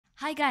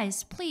Hi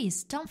guys,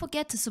 please don't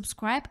forget to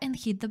subscribe and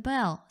hit the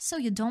bell so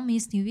you don't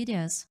miss new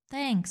videos.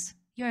 Thanks,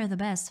 you're the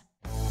best.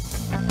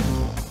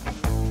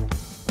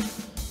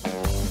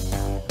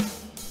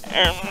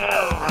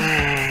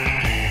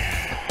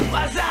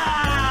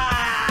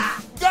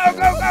 Go,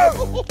 go,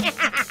 go!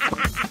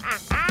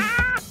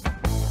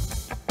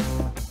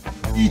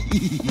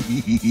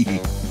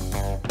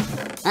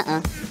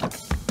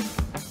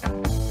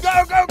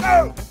 Go, go,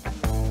 go!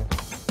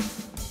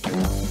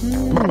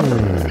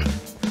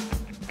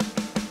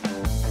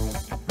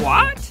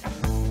 What?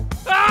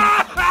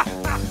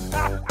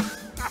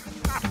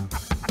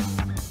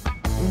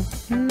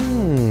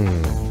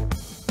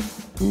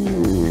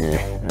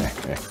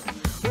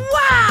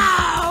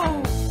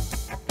 Wow!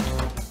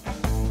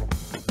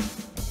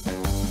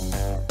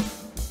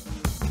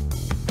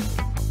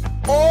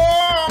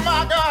 Oh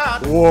my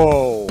God!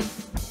 Whoa!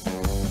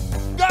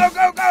 Go,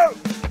 go, go!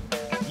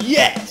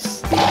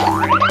 Yes!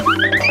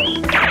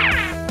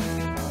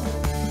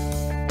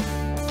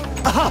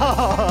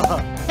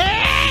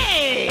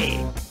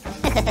 Hey!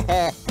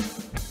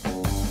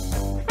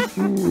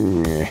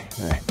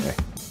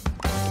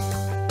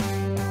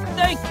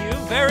 Thank you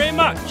very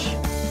much.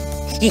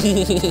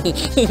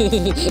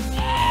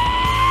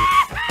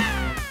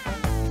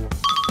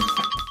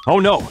 Oh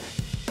no!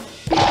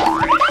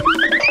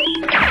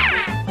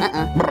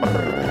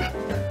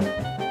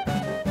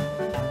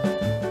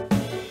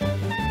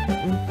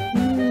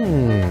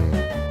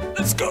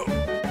 Let's go.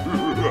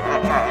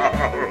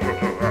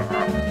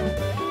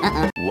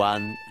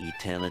 One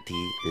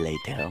eternity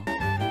later.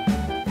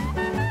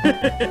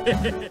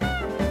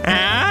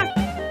 Huh?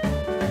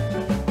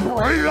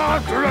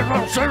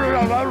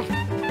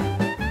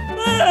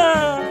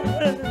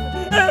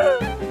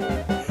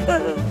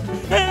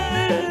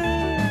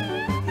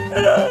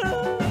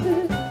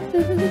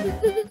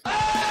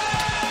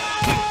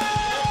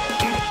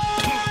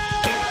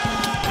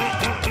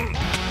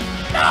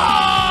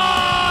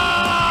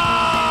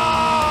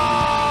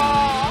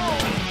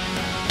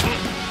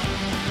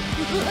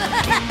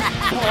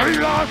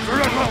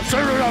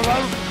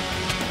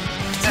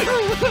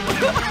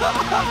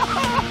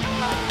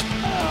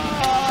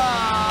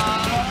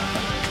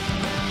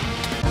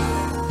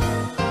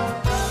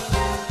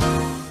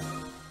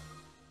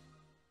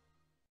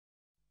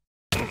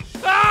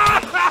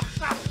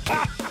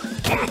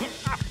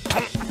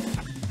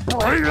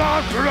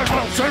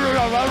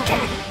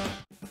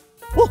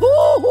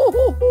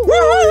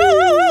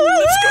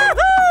 Let's go.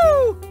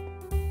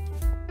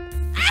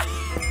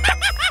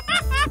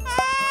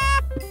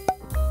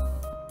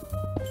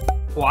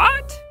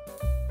 What?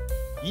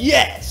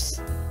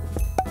 Yes!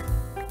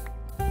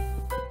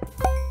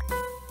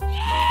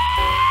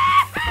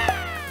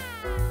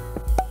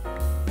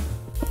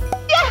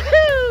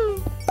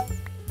 Yahoo!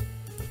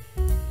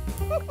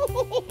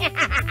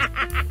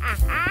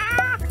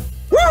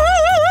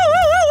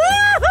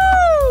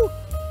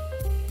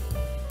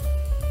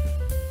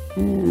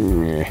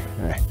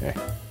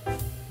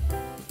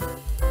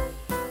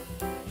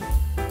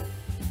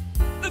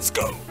 Let's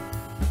go.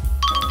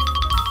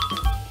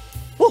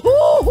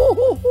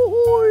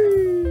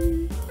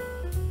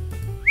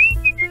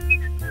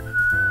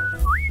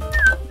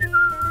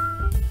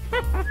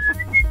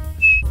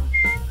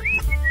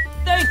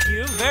 Thank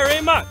you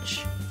very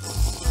much.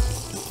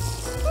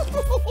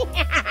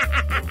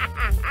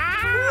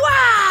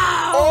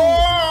 Wow!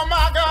 Oh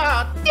my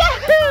God!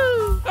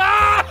 Yahoo!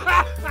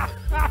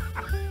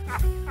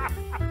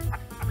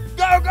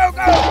 Go, go,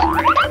 go!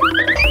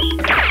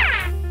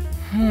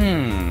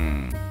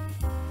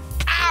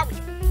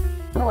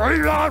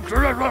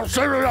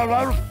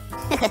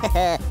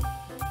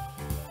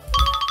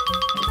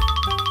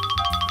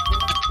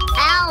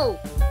 Ow!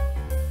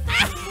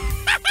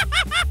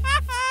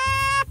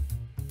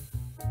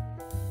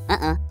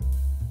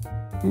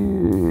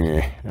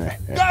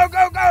 Go,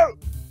 go, go!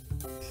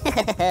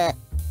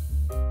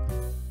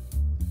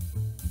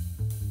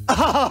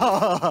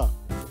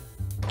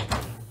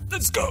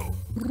 Let's go.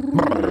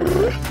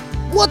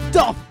 What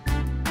the?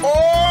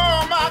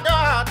 Oh my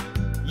God!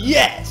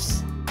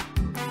 Yes!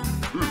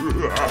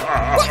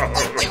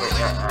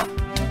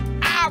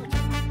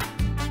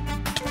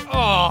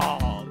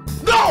 Oh.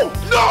 No,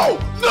 no,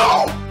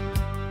 no!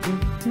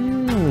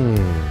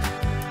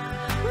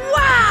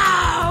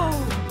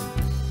 Wow!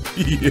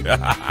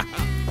 Yeah.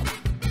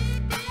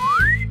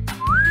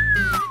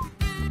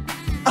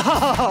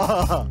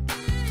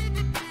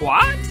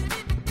 What?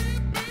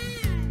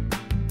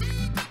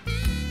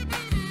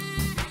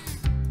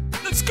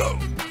 Let's go.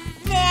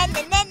 Na,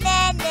 na, na,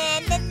 na,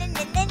 na, na, na,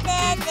 na,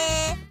 na,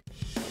 na.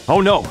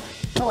 Oh no.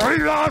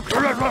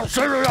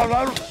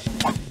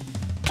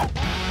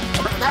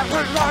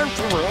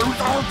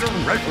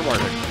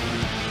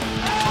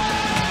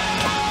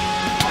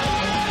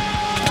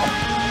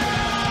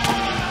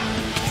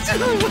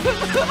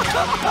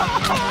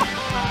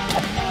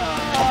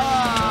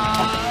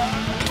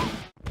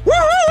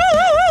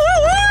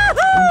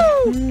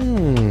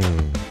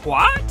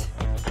 What?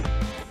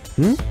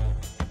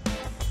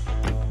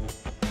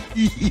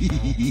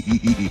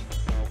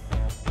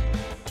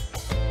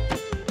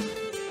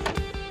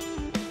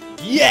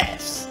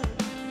 Yes!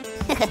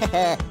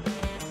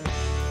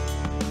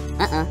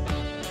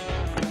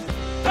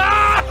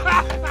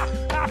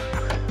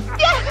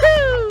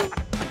 Yahoo!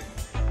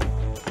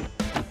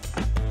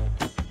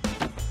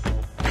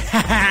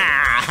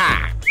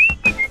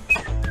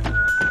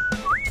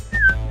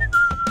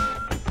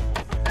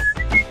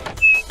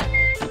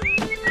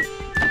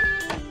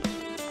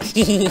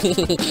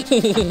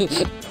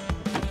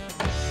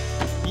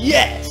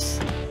 Yes!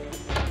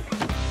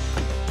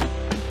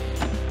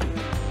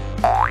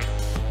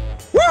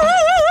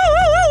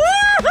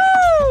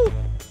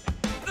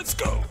 Let's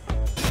go.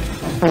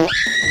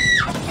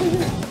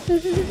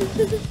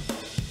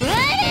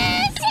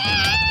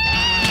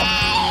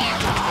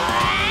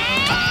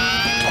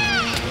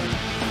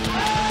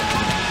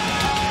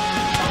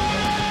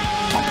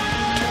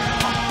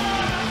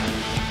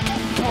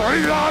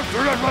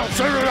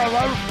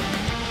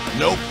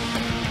 Nope.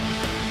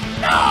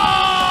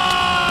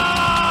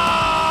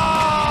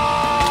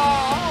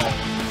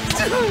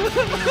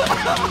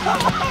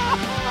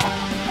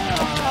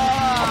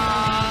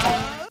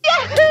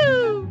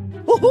 Yahoo!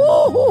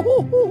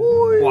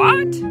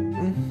 What?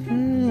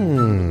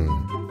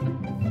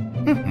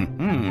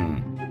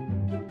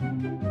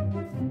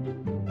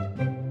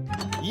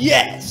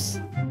 Yes!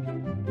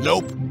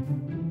 Nope.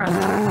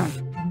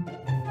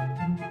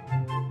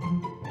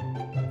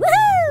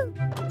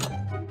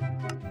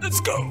 Let's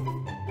go.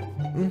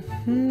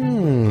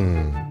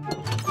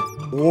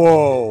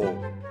 Whoa!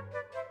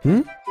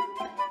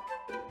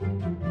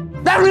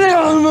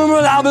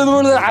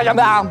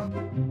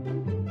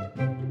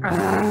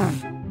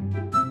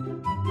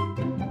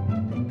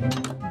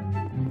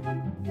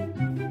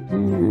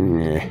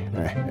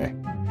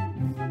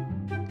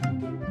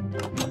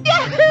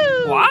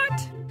 Yahoo! What?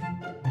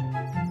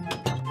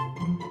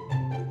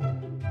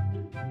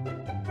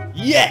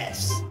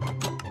 Yes!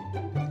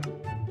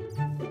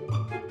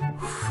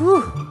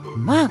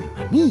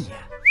 Mamma mia!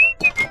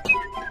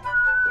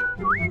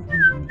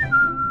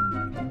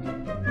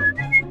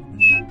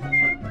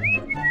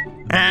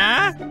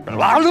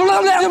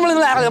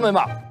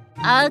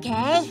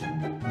 Okay.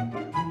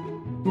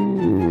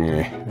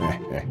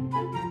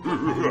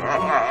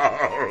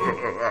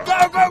 Go,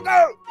 go, go!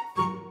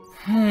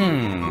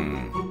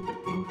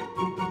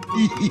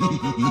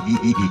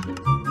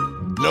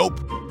 Nope.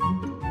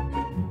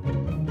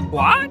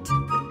 What?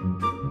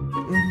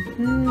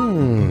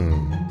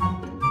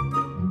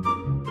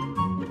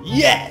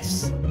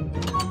 Yes!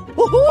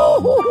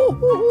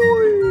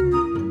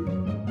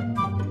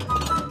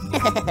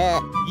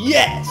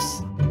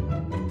 Yes!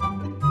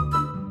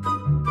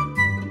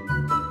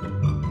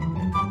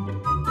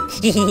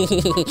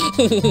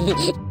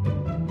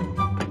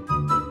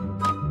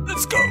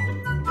 Let's go.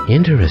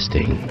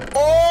 Interesting.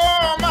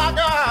 Oh my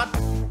god!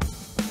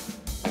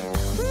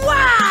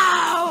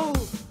 Wow!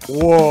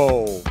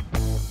 Whoa!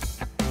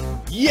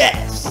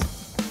 Yes!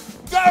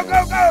 Go,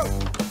 go, go!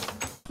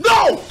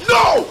 No!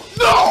 No!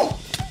 No!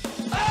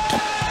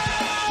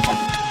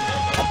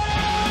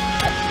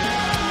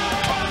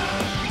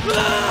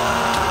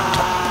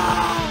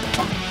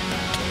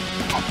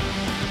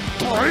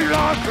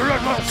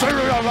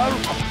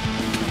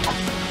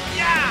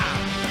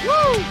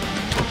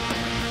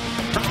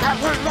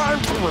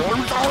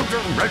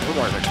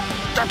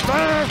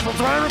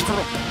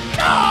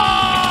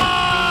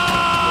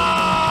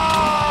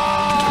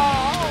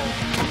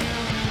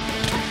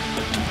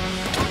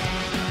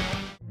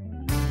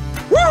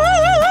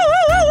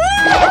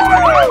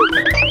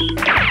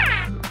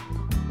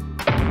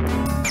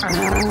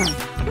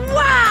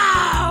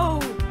 Wow!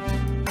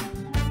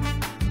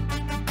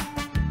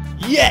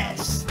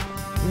 Yes!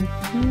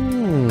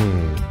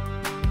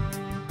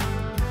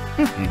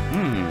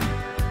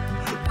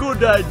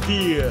 Good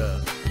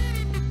idea!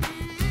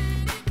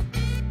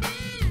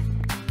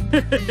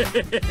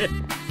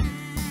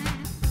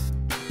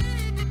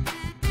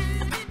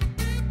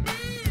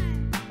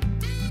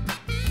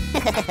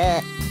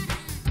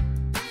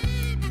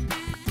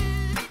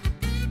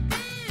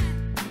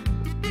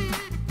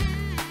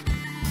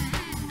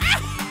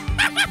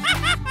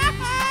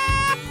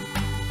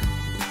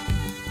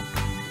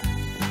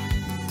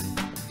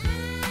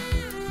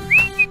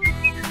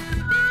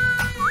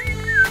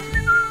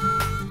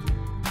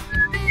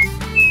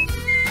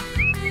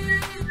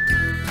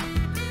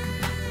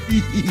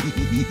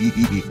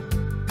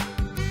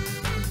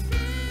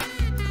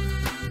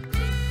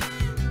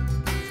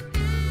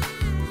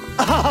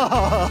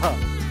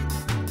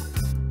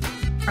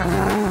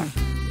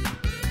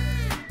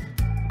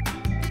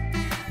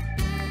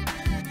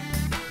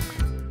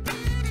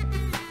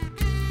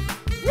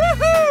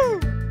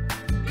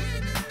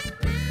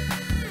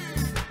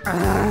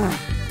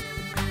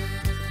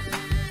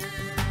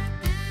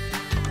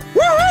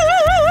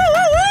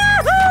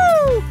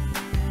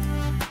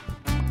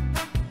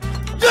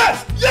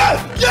 Yes!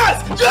 Yes! Yes!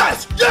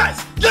 Yes! Yes!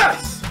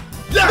 Yes! Yes!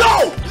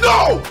 No!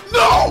 No!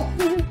 No!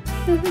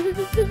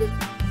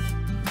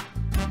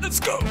 Let's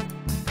go.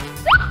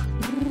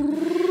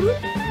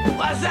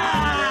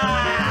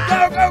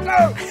 Go, go, go!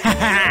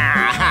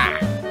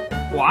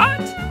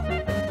 What?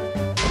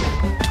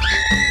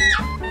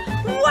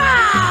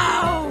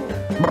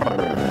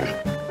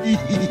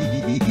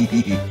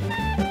 Okay.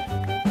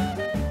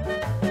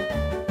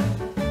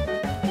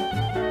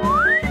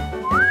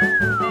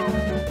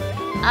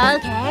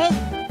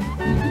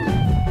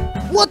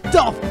 What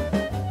the?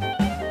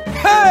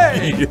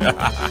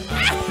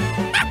 Hey!